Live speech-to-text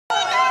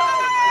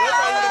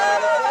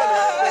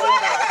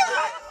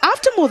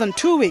more than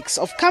 2 weeks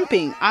of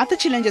camping at the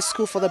Chilenje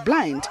School for the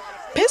Blind,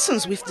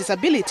 persons with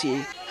disability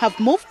have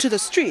moved to the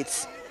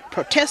streets,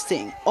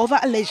 protesting over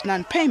alleged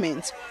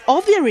non-payment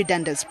of their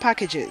redundant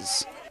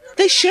packages.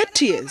 They shed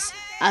tears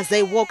as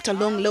they walked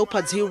along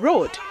Leopards Hill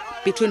Road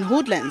between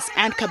Woodlands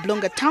and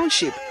Kablonga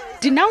Township,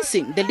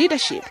 denouncing the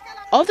leadership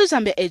of the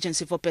Zambia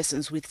Agency for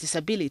Persons with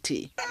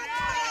Disability.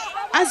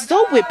 As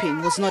though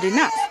weeping was not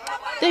enough,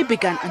 they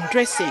began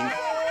undressing.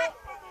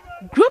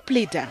 Group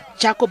leader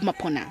Jacob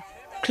Mapona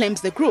claims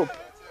the group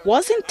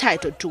was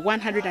entitled to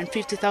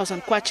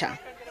 150,000 kwacha,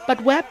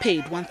 but were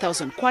paid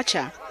 1,000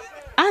 kwacha,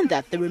 and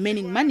that the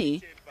remaining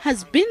money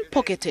has been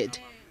pocketed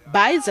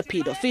by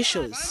Zapid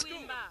officials.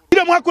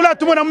 Agents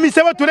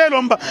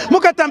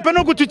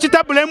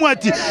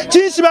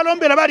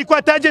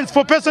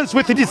for persons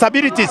with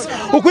disabilities.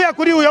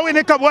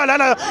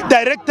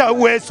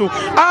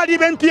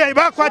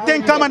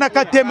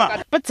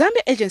 But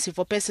Zambia Agency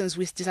for Persons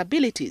with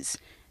Disabilities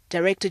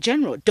Director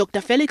General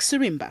Dr. Felix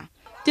Surimba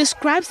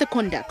describes the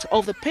conduct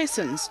of the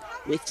persons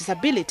with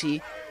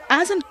disability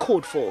as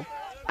uncalled for,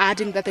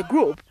 adding that the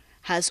group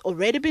has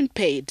already been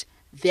paid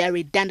their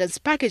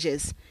redundant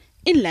packages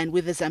in line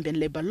with the Zambian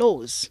labor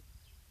laws.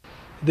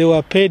 They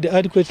were paid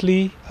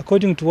adequately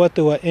according to what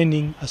they were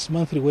earning as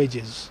monthly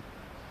wages.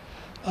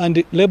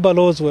 And labor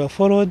laws were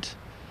followed,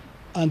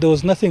 and there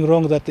was nothing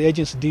wrong that the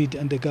agents did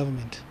and the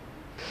government.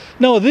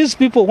 Now, these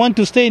people want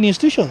to stay in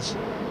institutions,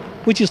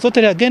 which is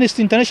totally against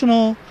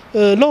international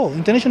law,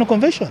 international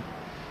convention.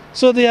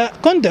 So their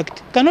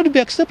conduct cannot be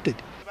accepted.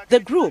 The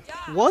group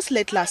was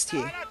late last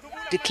year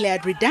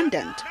declared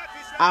redundant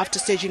after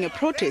staging a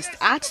protest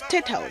at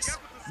State House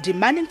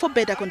demanding for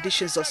better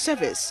conditions of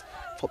service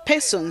for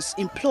persons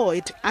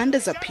employed under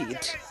Zapid.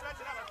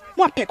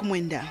 Mwapek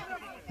Mwenda,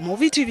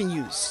 Muvi TV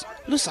News,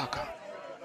 Lusaka.